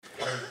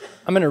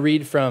I'm going to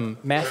read from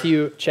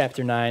Matthew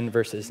chapter 9,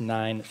 verses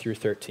 9 through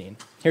 13.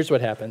 Here's what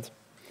happens.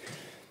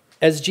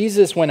 As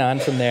Jesus went on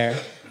from there,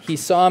 he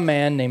saw a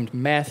man named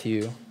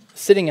Matthew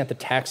sitting at the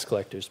tax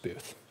collector's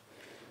booth.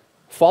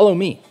 "Follow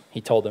me,"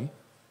 he told him.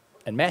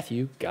 And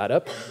Matthew got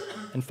up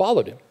and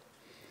followed him.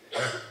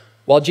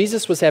 While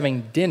Jesus was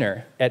having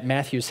dinner at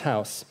Matthew's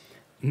house,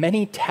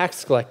 many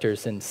tax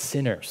collectors and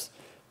sinners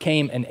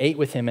came and ate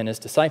with him and his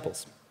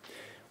disciples.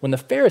 When the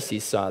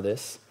Pharisees saw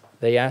this,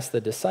 they asked the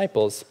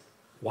disciples,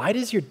 "Why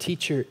does your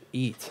teacher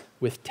eat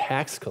with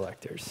tax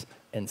collectors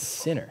and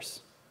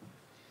sinners?"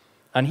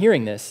 On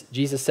hearing this,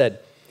 Jesus said,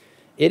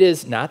 "It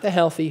is not the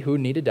healthy who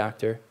need a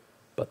doctor,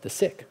 but the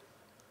sick.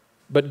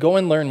 But go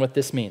and learn what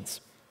this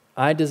means.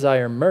 I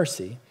desire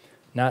mercy,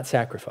 not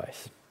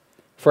sacrifice.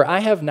 For I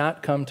have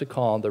not come to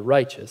call the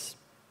righteous,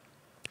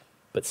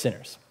 but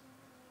sinners."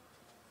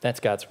 That's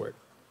God's word.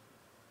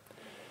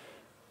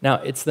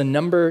 Now, it's the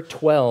number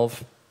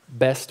 12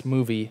 best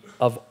movie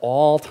of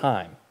all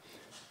time,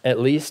 at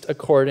least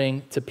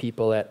according to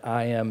people at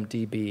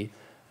imdb.com.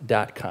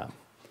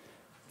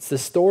 It's the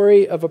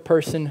story of a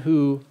person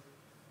who,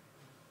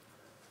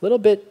 a little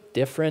bit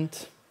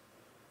different,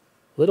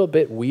 a little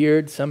bit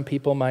weird, some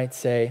people might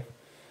say.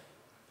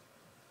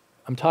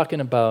 I'm talking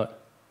about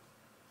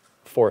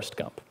Forrest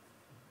Gump.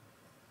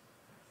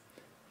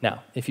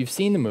 Now, if you've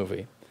seen the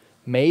movie,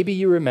 maybe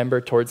you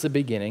remember towards the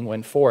beginning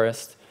when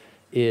Forrest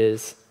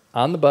is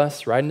on the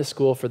bus riding to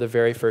school for the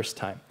very first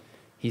time.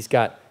 He's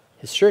got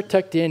his shirt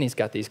tucked in, he's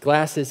got these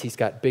glasses, he's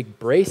got big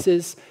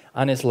braces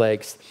on his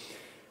legs,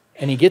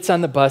 and he gets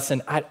on the bus,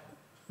 and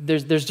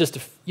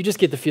you just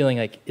get the feeling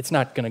like it's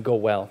not going to go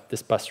well,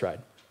 this bus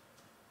ride.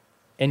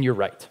 And you're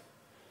right.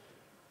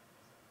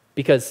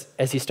 Because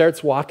as he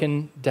starts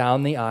walking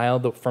down the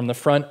aisle from the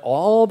front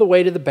all the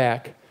way to the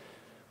back,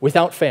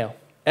 without fail,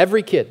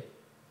 every kid,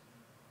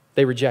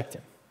 they reject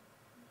him.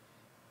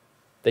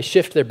 They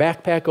shift their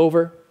backpack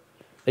over,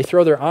 they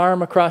throw their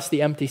arm across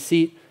the empty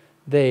seat,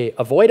 they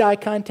avoid eye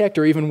contact,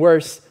 or even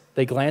worse,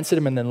 they glance at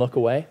him and then look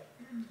away.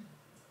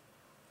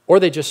 Or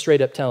they just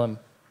straight up tell him,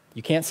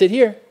 "You can't sit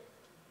here."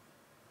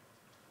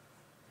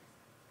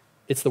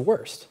 It's the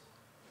worst.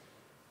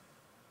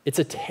 It's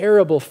a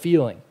terrible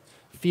feeling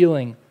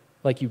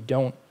like you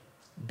don't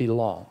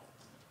belong,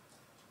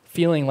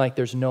 feeling like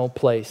there's no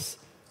place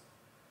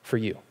for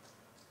you.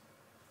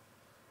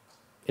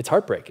 It's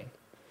heartbreaking.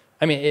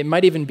 I mean, it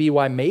might even be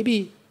why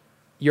maybe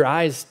your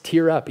eyes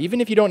tear up. Even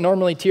if you don't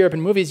normally tear up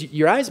in movies,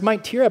 your eyes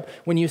might tear up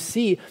when you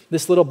see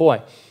this little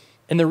boy.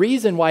 And the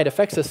reason why it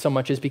affects us so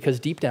much is because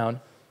deep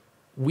down,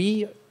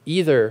 we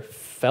either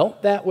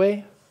felt that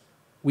way,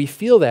 we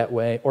feel that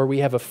way, or we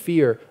have a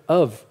fear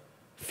of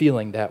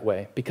feeling that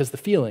way because the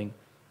feeling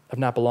of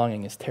not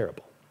belonging is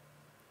terrible.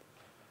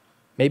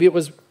 Maybe it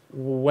was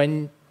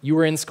when you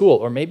were in school,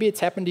 or maybe it's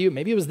happened to you.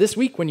 Maybe it was this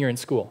week when you're in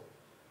school.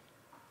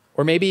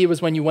 Or maybe it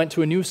was when you went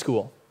to a new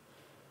school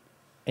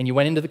and you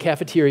went into the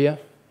cafeteria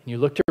and you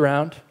looked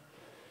around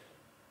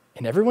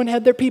and everyone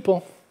had their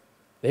people.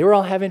 They were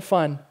all having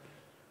fun,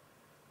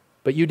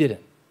 but you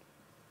didn't.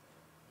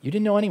 You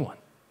didn't know anyone.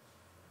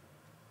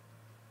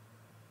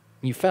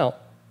 And you felt,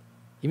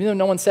 even though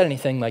no one said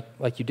anything,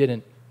 like you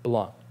didn't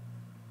belong.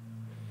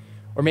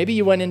 Or maybe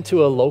you went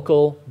into a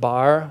local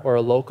bar or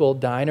a local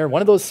diner,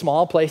 one of those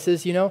small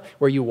places,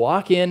 where you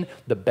walk in,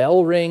 the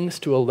bell rings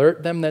to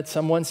alert them that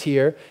someone's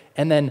here,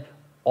 and then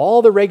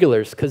all the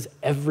regulars, because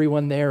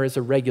everyone there is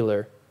a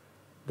regular,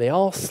 they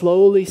all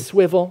slowly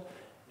swivel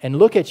and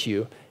look at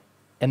you,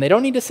 and they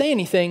don't need to say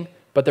anything,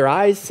 but their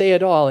eyes say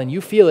it all, and you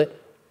feel it.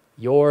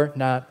 You're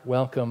not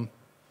welcome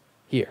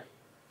here.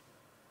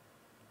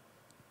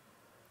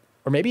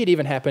 Or maybe it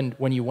even happened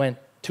when you went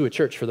to a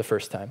church for the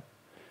first time.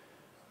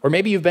 Or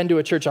maybe you've been to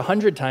a church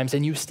 100 times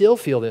and you still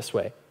feel this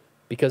way,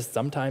 because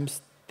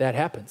sometimes that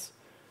happens.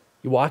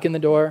 You walk in the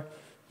door,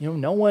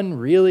 no one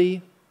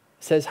really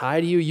says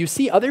hi to you. You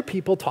see other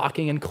people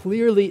talking and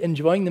clearly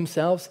enjoying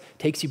themselves.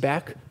 Takes you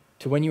back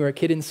to when you were a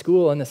kid in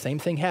school and the same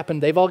thing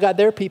happened. They've all got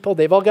their people.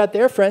 They've all got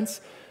their friends.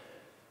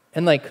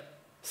 And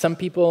some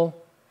people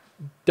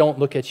don't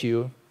look at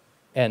you,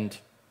 and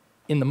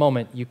in the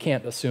moment, you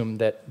can't assume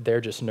that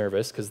they're just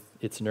nervous because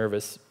it's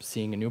nervous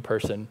seeing a new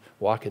person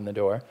walk in the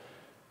door.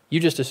 You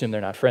just assume they're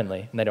not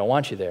friendly and they don't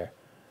want you there.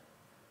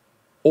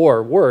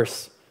 Or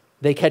worse,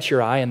 they catch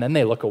your eye and then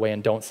they look away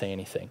and don't say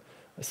anything.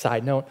 A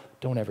side note,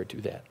 don't ever do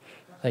that.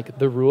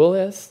 The rule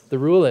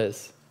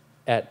is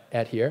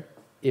at here,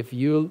 if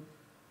you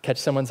catch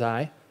someone's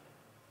eye,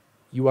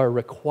 you are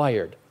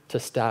required to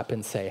stop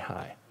and say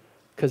hi.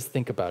 Because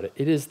think about it.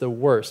 It is the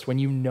worst. When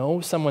you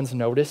know someone's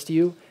noticed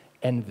you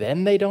and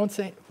then they don't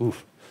say,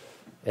 oof,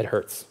 it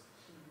hurts.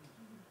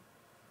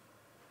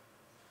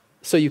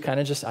 So you kind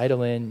of just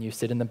idle in, you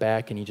sit in the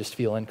back, and you just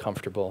feel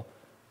uncomfortable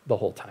the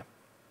whole time.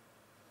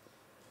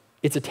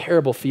 It's a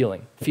terrible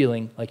feeling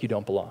like you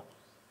don't belong.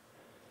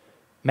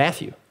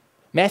 Matthew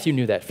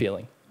knew that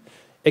feeling.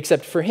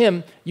 Except for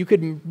him, you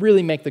could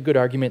really make the good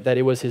argument that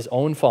it was his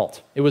own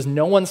fault. It was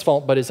no one's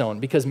fault but his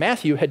own, because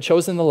Matthew had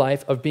chosen the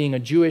life of being a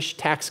Jewish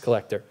tax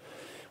collector,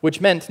 which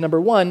meant, number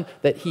one,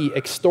 that he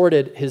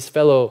extorted his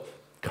fellow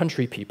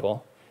country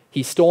people.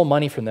 He stole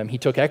money from them. He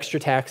took extra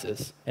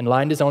taxes and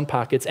lined his own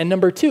pockets. And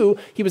number two,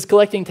 he was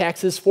collecting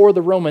taxes for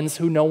the Romans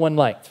who no one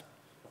liked.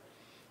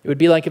 It would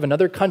be like if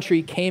another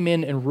country came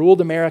in and ruled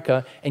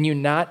America and you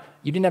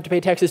didn't have to pay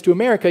taxes to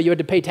America, you had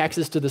to pay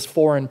taxes to this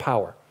foreign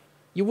power.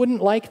 You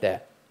wouldn't like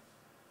that.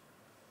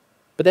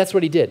 But that's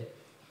what he did.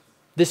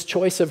 This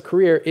choice of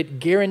career, it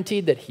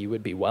guaranteed that he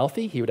would be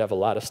wealthy, he would have a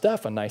lot of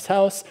stuff, a nice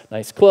house,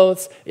 nice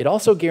clothes. It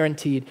also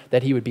guaranteed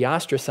that he would be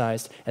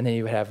ostracized and that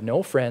he would have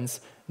no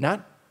friends,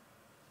 not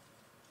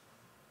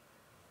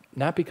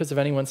because of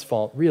anyone's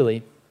fault,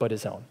 really, but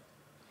his own.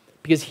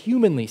 Because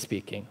humanly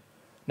speaking,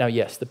 now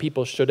yes, the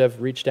people should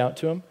have reached out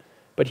to him,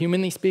 but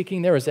humanly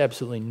speaking, there was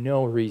absolutely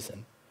no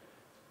reason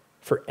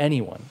for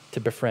anyone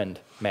to befriend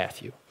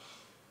Matthew.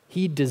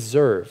 He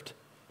deserved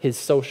his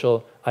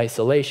social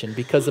isolation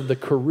because of the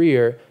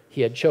career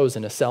he had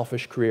chosen, a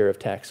selfish career of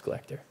tax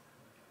collector.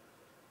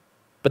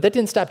 But that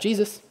didn't stop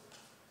Jesus.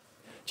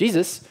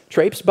 Jesus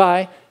traipsed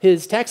by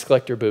his tax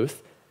collector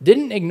booth,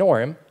 didn't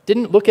ignore him,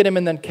 didn't look at him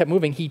and then kept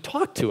moving. He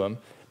talked to him,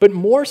 but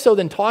more so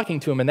than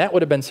talking to him, and that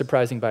would have been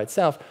surprising by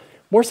itself,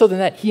 more so than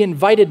that, he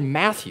invited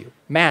Matthew,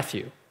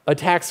 a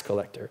tax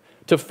collector,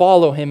 to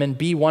follow him and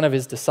be one of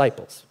his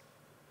disciples.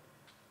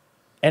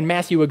 And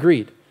Matthew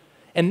agreed.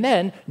 And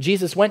then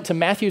Jesus went to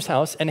Matthew's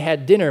house and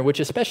had dinner, which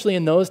especially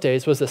in those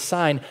days was a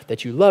sign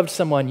that you loved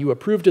someone, you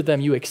approved of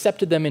them, you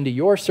accepted them into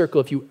your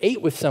circle. If you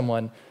ate with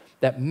someone,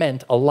 that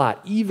meant a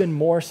lot, even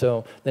more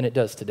so than it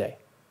does today.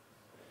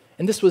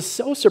 And this was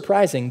so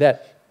surprising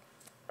that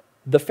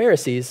the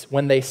Pharisees,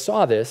 when they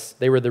saw this,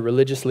 they were the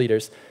religious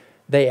leaders,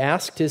 they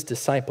asked his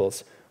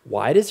disciples,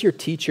 "Why does your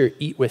teacher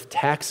eat with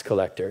tax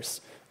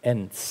collectors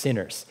and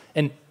sinners?"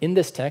 And in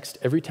this text,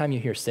 every time you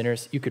hear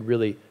sinners, you could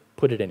really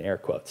put it in air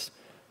quotes,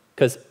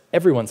 because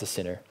everyone's a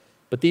sinner,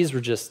 but these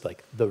were just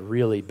like the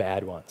really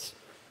bad ones,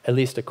 at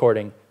least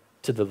according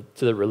to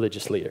the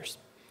religious leaders.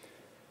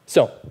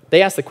 So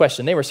they asked the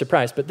question, they were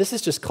surprised, but this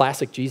is just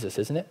classic Jesus,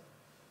 isn't it?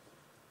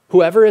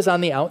 Whoever is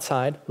on the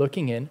outside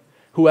looking in,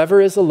 whoever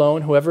is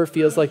alone, whoever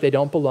feels like they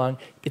don't belong,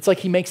 it's like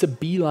he makes a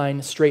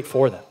beeline straight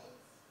for them.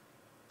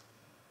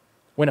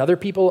 When other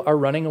people are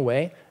running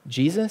away,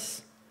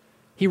 Jesus,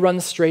 he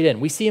runs straight in.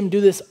 We see him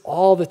do this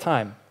all the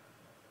time.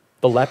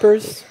 The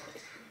lepers,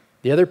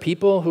 the other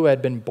people who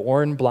had been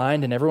born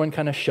blind and everyone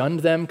kind of shunned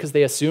them because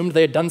they assumed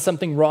they had done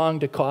something wrong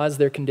to cause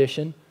their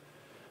condition.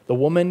 The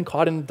woman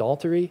caught in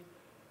adultery.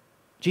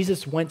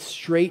 Jesus went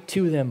straight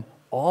to them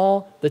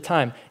all the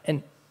time.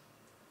 And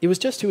it was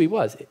just who he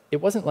was.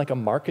 It wasn't like a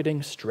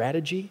marketing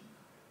strategy.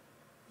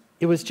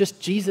 It was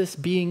just Jesus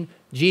being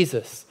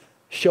Jesus,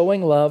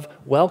 showing love,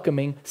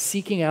 welcoming,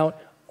 seeking out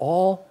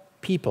all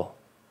people.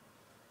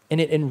 And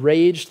it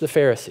enraged the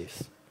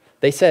Pharisees.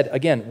 They said,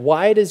 again,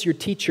 "Why does your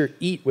teacher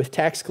eat with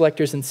tax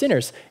collectors and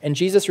sinners?" And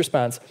Jesus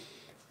responds,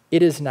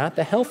 "It is not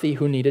the healthy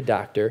who need a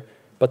doctor,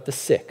 but the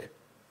sick.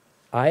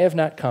 I have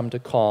not come to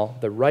call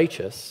the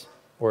righteous,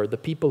 or the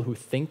people who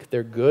think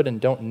they're good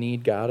and don't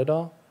need God at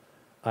all.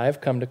 I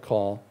have come to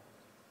call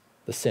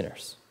the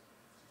sinners."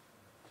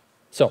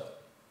 So,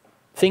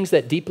 things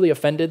that deeply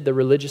offended the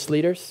religious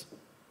leaders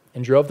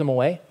and drove them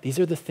away, these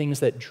are the things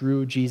that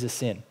drew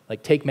Jesus in.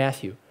 Like take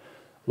Matthew.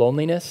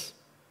 Loneliness,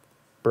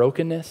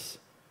 brokenness,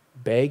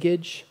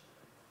 baggage,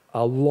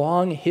 a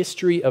long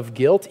history of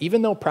guilt.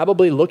 Even though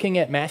probably looking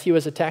at Matthew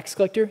as a tax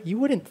collector, you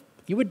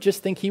would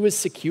just think he was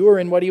secure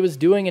in what he was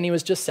doing and he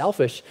was just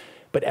selfish.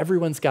 But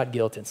everyone's got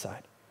guilt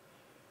inside.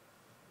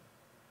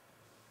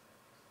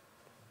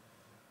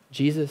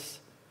 Jesus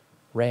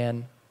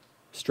ran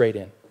straight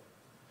in.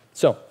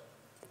 So,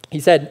 he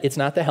said, it's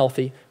not the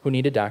healthy who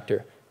need a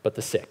doctor, but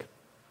the sick.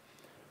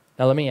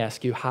 Now let me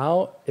ask you,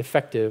 how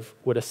effective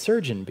would a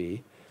surgeon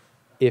be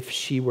if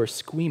she were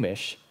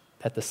squeamish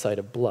at the sight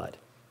of blood?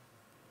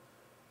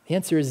 The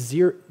answer is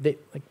zero.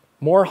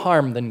 More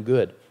harm than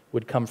good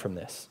would come from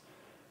this.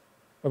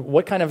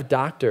 What kind of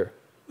doctor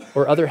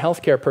or other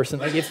healthcare person,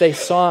 like if they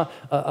saw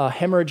a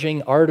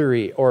hemorrhaging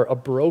artery or a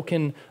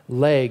broken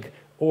leg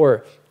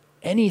or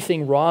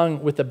anything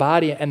wrong with the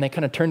body and they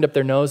kind of turned up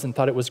their nose and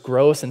thought it was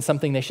gross and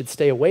something they should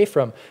stay away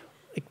from,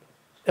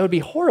 that would be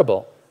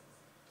horrible.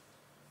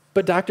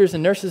 But doctors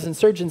and nurses and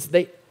surgeons,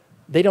 they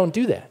don't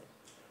do that.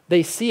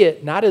 They see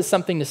it not as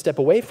something to step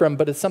away from,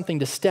 but as something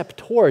to step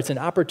towards, an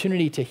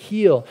opportunity to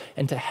heal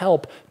and to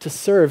help, to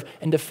serve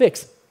and to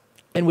fix.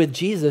 And with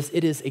Jesus,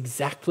 it is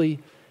exactly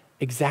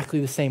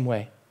the same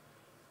way.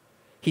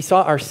 He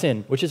saw our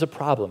sin, which is a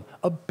problem,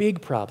 a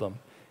big problem.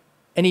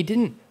 And he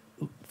didn't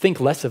think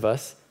less of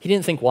us. He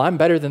didn't think, well, I'm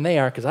better than they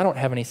are because I don't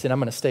have any sin, I'm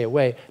going to stay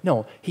away.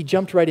 No, he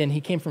jumped right in.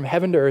 He came from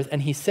heaven to earth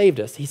and he saved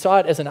us. He saw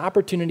it as an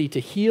opportunity to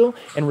heal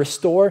and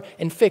restore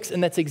and fix.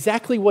 And that's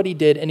exactly what he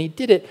did. And he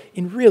did it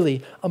in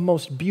really a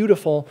most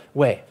beautiful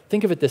way.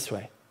 Think of it this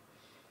way.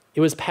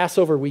 It was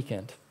Passover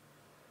weekend.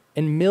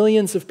 And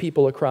millions of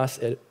people across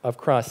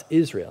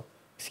Israel,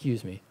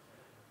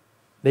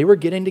 they were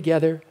getting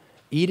together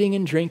eating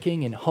and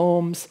drinking in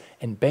homes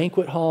and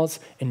banquet halls,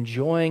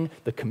 enjoying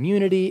the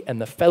community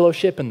and the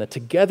fellowship and the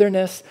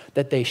togetherness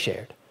that they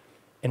shared.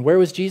 And where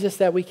was Jesus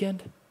that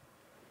weekend?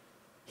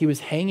 He was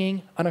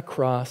hanging on a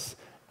cross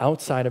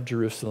outside of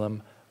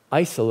Jerusalem,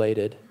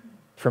 isolated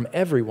from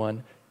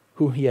everyone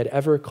who he had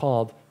ever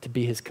called to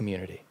be his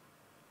community.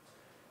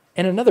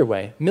 In another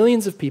way,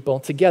 millions of people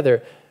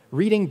together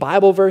reading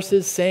Bible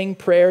verses, saying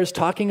prayers,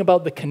 talking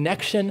about the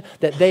connection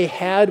that they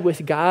had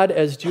with God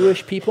as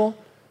Jewish people.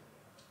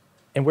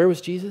 And where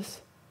was Jesus?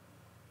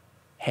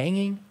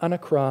 Hanging on a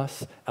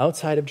cross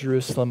outside of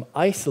Jerusalem,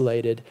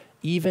 isolated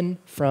even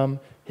from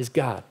his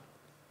God.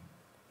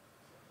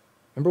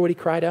 Remember what he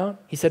cried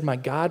out? He said, my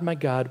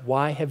God,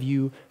 why have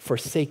you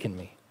forsaken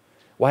me?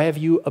 Why have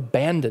you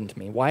abandoned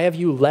me? Why have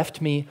you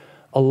left me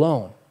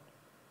alone?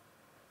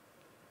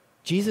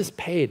 Jesus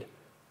paid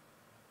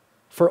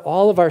for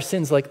all of our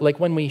sins, like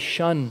when we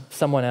shun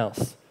someone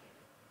else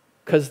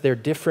because they're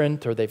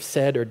different or they've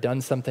said or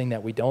done something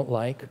that we don't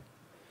like.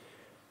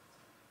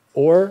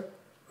 Or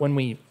when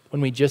we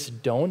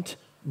just don't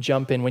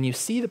jump in. When you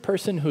see the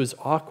person who's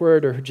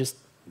awkward or who just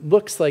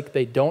looks like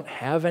they don't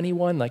have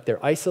anyone, like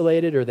they're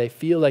isolated or they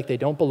feel like they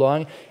don't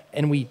belong,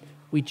 and we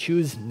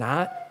choose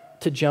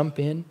not to jump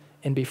in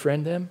and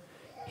befriend them,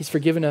 he's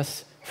forgiven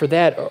us for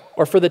that,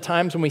 or for the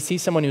times when we see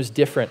someone who's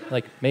different,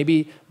 like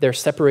maybe they're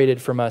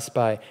separated from us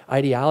by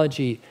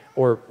ideology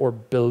or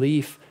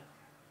belief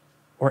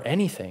or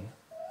anything,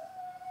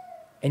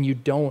 and you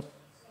don't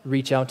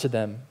reach out to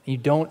them, you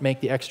don't make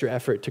the extra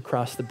effort to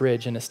cross the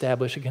bridge and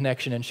establish a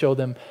connection and show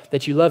them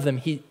that you love them.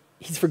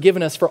 He's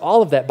forgiven us for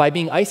all of that by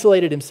being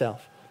isolated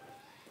himself.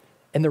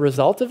 And the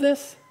result of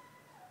this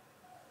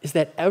is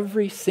that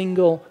every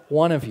single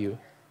one of you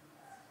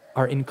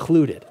are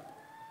included.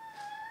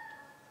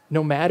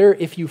 No matter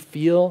if you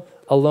feel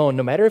alone,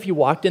 no matter if you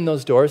walked in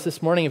those doors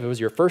this morning, if it was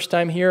your first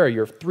time here or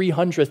your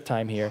 300th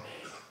time here,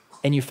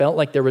 and you felt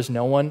like there was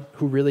no one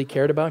who really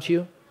cared about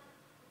you,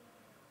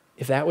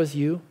 if that was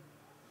you,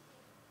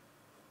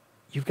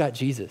 you've got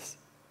Jesus.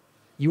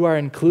 You are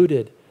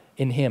included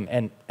in him,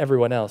 and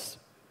everyone else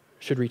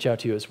should reach out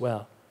to you as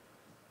well.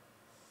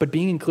 But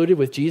being included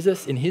with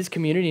Jesus in his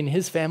community, in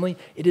his family,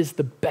 it is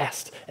the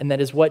best. And that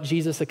is what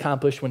Jesus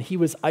accomplished when he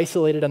was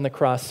isolated on the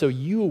cross. So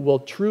you will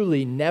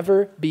truly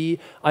never be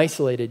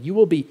isolated. You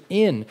will be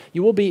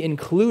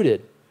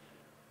included.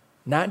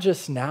 Not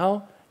just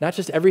now, not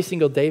just every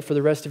single day for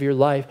the rest of your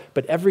life,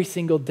 but every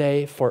single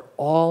day for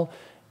all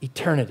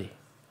eternity.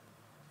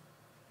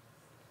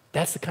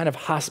 That's the kind of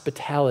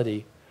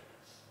hospitality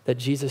that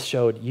Jesus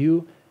showed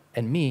you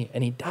and me,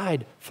 and he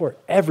died for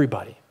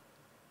everybody.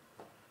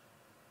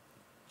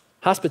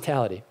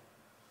 Hospitality.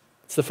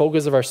 It's the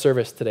focus of our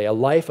service today, a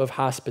life of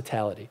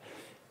hospitality.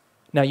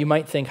 Now, you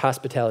might think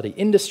hospitality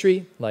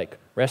industry, like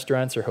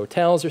restaurants or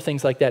hotels or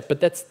things like that, but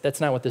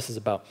that's not what this is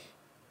about.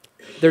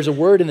 There's a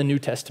word in the New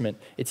Testament.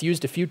 It's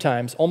used a few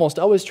times, almost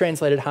always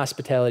translated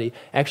hospitality.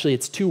 Actually,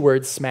 it's two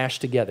words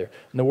smashed together,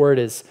 and the word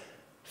is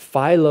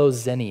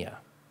philoxenia.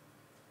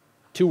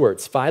 Two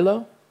words,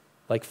 philo,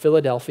 like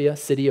Philadelphia,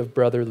 city of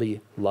brotherly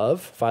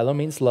love. Philo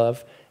means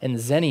love. And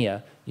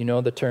xenia, you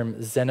know the term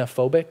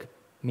xenophobic,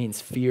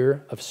 means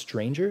fear of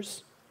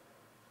strangers.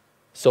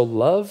 So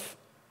love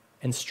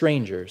and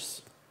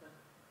strangers,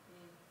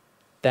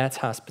 that's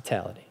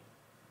hospitality.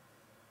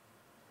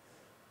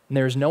 And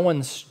there's no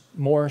one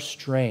more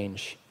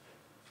strange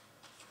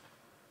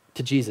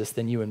to Jesus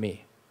than you and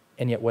me.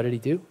 And yet what did he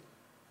do?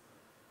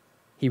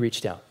 He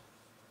reached out.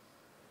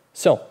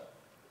 So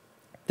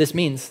this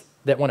means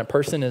that when a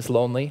person is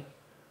lonely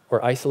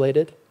or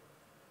isolated,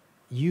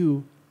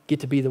 you get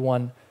to be the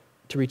one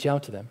to reach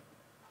out to them.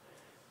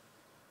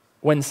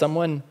 When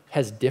someone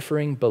has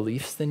differing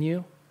beliefs than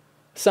you,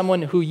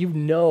 someone who you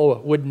know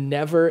would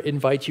never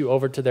invite you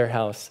over to their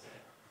house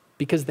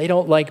because they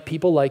don't like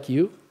people like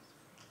you,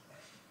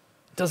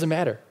 it doesn't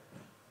matter.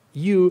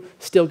 You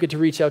still get to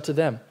reach out to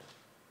them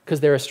because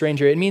they're a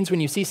stranger. It means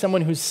when you see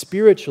someone who's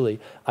spiritually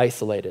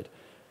isolated,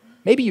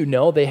 maybe you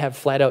know they have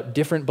flat out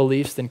different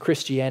beliefs than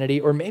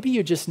Christianity, or maybe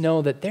you just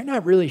know that they're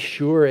not really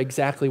sure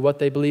exactly what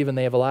they believe and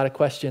they have a lot of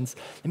questions.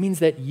 It means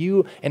that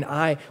you and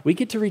we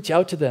get to reach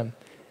out to them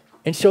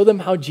and show them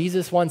how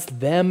Jesus wants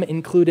them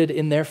included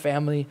in their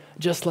family,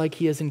 just like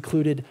he has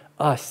included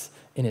us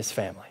in his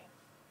family.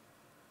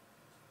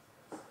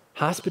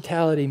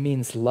 Hospitality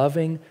means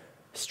loving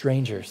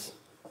strangers.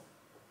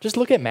 Just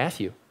look at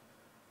Matthew.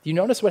 Do you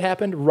notice what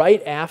happened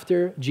right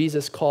after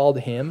Jesus called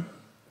him?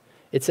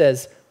 It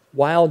says,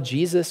 while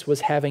Jesus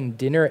was having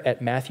dinner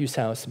at Matthew's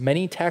house,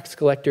 many tax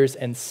collectors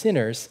and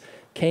sinners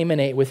came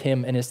and ate with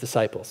him and his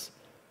disciples.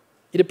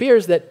 It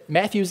appears that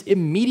Matthew's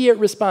immediate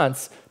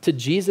response to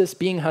Jesus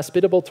being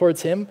hospitable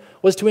towards him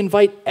was to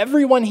invite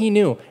everyone he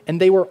knew, and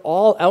they were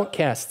all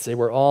outcasts. They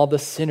were all the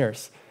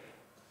sinners.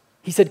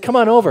 He said, come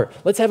on over.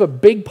 Let's have a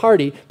big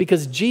party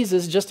because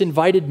Jesus just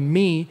invited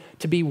me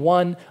to be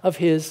one of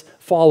his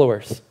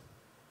followers.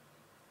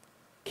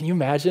 Can you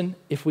imagine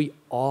if we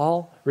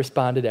all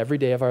responded every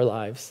day of our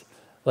lives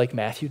like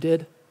Matthew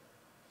did?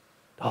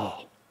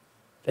 Oh,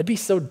 that'd be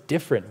so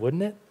different,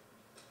 wouldn't it?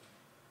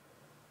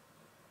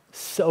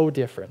 So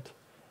different.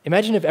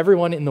 Imagine if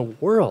everyone in the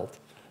world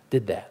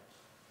did that.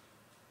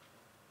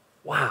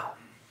 Wow.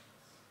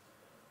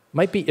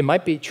 It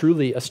might be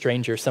truly a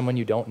stranger, someone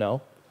you don't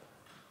know.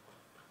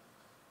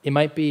 It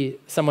might be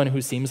someone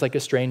who seems like a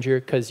stranger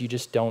because you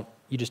just don't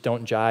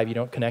jive, you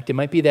don't connect. It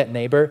might be that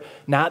neighbor,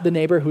 not the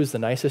neighbor who's the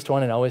nicest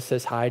one and always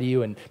says hi to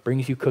you and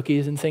brings you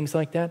cookies and things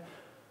like that,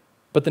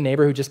 but the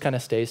neighbor who just kind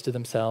of stays to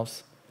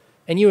themselves.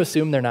 And you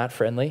assume they're not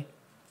friendly,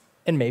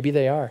 and maybe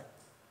they are.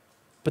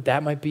 But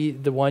that might be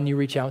the one you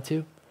reach out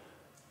to.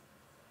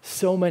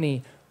 So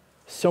many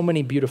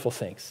beautiful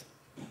things.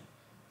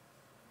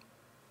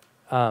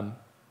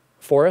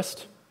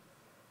 Forrest,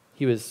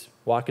 he was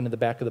walking to the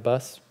back of the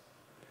bus.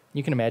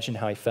 You can imagine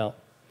how he felt.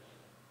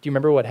 Do you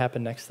remember what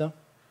happened next, though?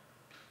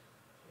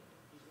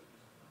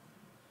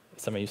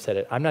 Some of you said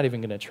it. I'm not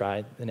even going to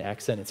try an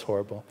accent. It's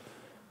horrible.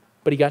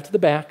 But he got to the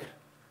back,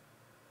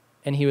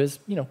 and he was,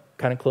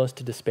 kind of close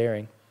to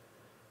despairing.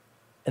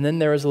 And then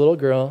there was a little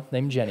girl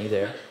named Jenny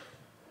there.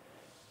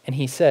 And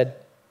he said,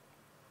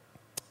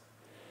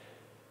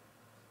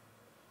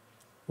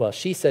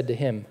 she said to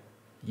him,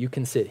 "You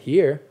can sit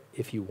here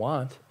if you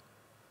want."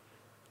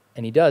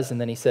 And he does,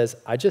 and then he says,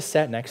 "I just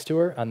sat next to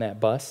her on that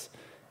bus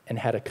and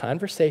had a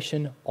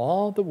conversation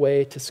all the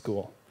way to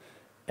school.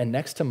 And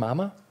next to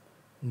Mama,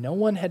 no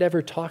one had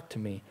ever talked to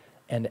me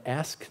and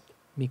asked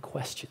me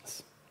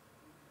questions."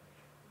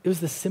 It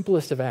was the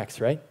simplest of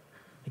acts, right?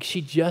 Like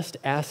she just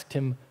asked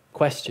him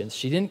questions.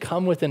 She didn't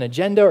come with an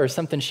agenda or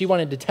something she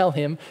wanted to tell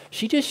him.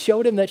 She just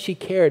showed him that she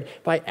cared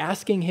by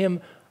asking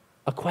him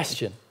a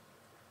question.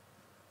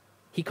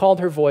 He called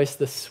her voice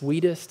the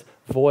sweetest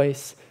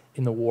voice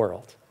in the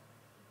world.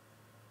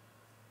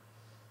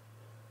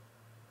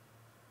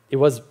 It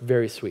was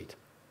very sweet.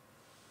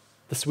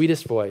 The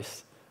sweetest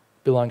voice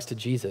belongs to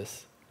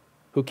Jesus,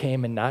 who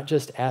came and not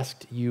just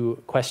asked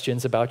you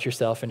questions about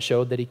yourself and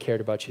showed that he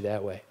cared about you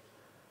that way,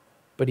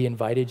 but he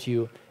invited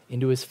you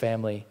into his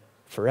family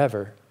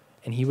forever,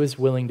 and he was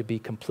willing to be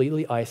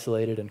completely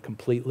isolated and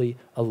completely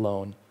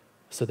alone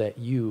so that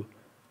you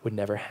would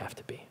never have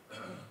to be.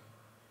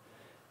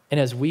 And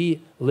as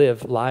we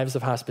live lives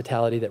of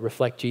hospitality that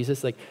reflect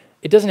Jesus,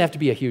 it doesn't have to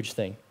be a huge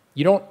thing.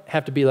 You don't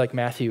have to be like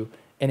Matthew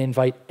and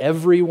invite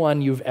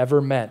everyone you've ever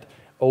met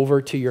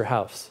over to your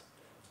house.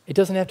 It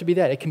doesn't have to be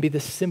that. It can be the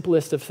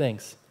simplest of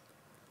things.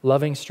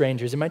 Loving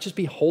strangers. It might just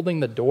be holding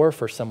the door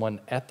for someone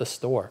at the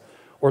store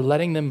or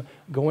letting them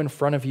go in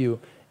front of you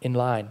in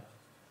line.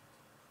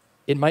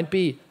 It might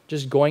be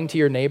just going to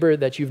your neighbor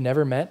that you've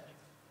never met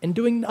and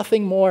doing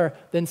nothing more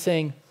than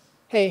saying,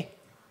 "Hey,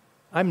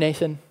 I'm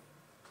Nathan.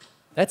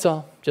 That's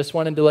all. Just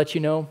wanted to let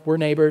you know we're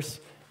neighbors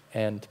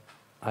and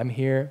I'm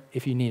here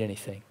if you need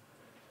anything."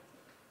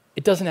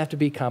 It doesn't have to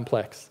be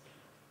complex.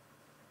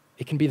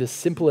 It can be the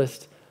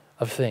simplest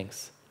of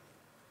things.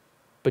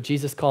 But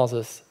Jesus calls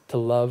us to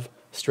love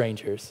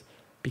strangers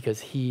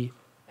because he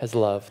has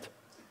loved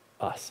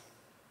us.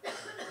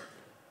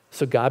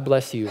 So God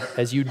bless you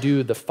as you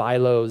do the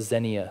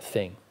philoxenia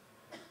thing.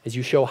 As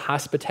you show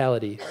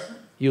hospitality,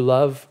 you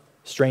love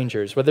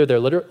strangers, whether they're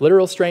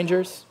literal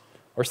strangers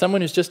or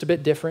someone who's just a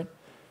bit different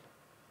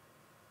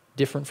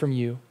from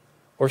you,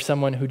 or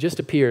someone who just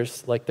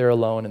appears like they're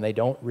alone and they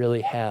don't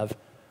really have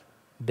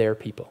their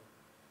people.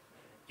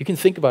 You can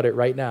think about it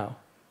right now.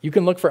 You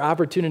can look for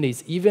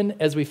opportunities even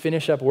as we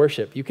finish up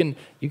worship. You can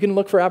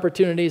look for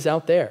opportunities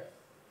out there.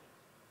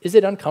 Is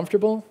it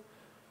uncomfortable?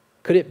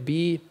 Could it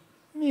be,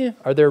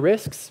 are there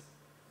risks?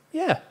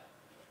 Yeah.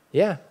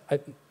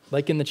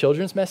 Like in the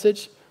children's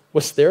message,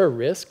 was there a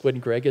risk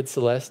when Greg and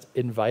Celeste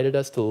invited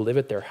us to live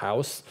at their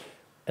house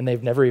and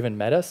they've never even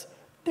met us?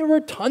 There were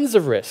tons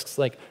of risks.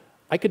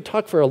 I could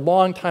talk for a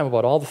long time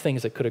about all the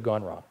things that could have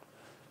gone wrong.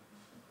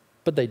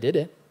 But they did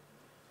it.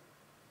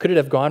 Could it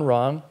have gone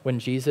wrong when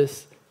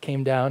Jesus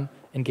came down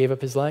and gave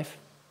up his life?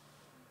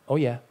 Oh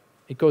yeah,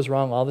 it goes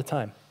wrong all the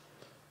time.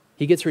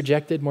 He gets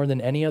rejected more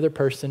than any other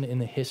person in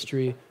the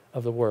history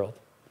of the world.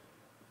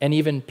 And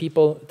even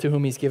people to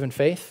whom he's given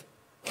faith,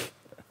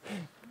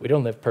 we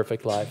don't live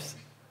perfect lives.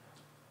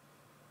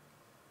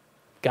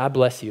 God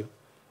bless you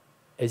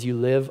as you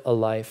live a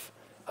life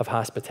of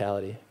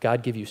hospitality.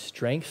 God give you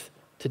strength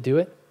to do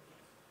it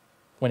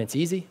when it's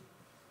easy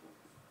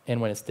and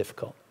when it's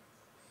difficult.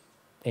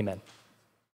 Amen.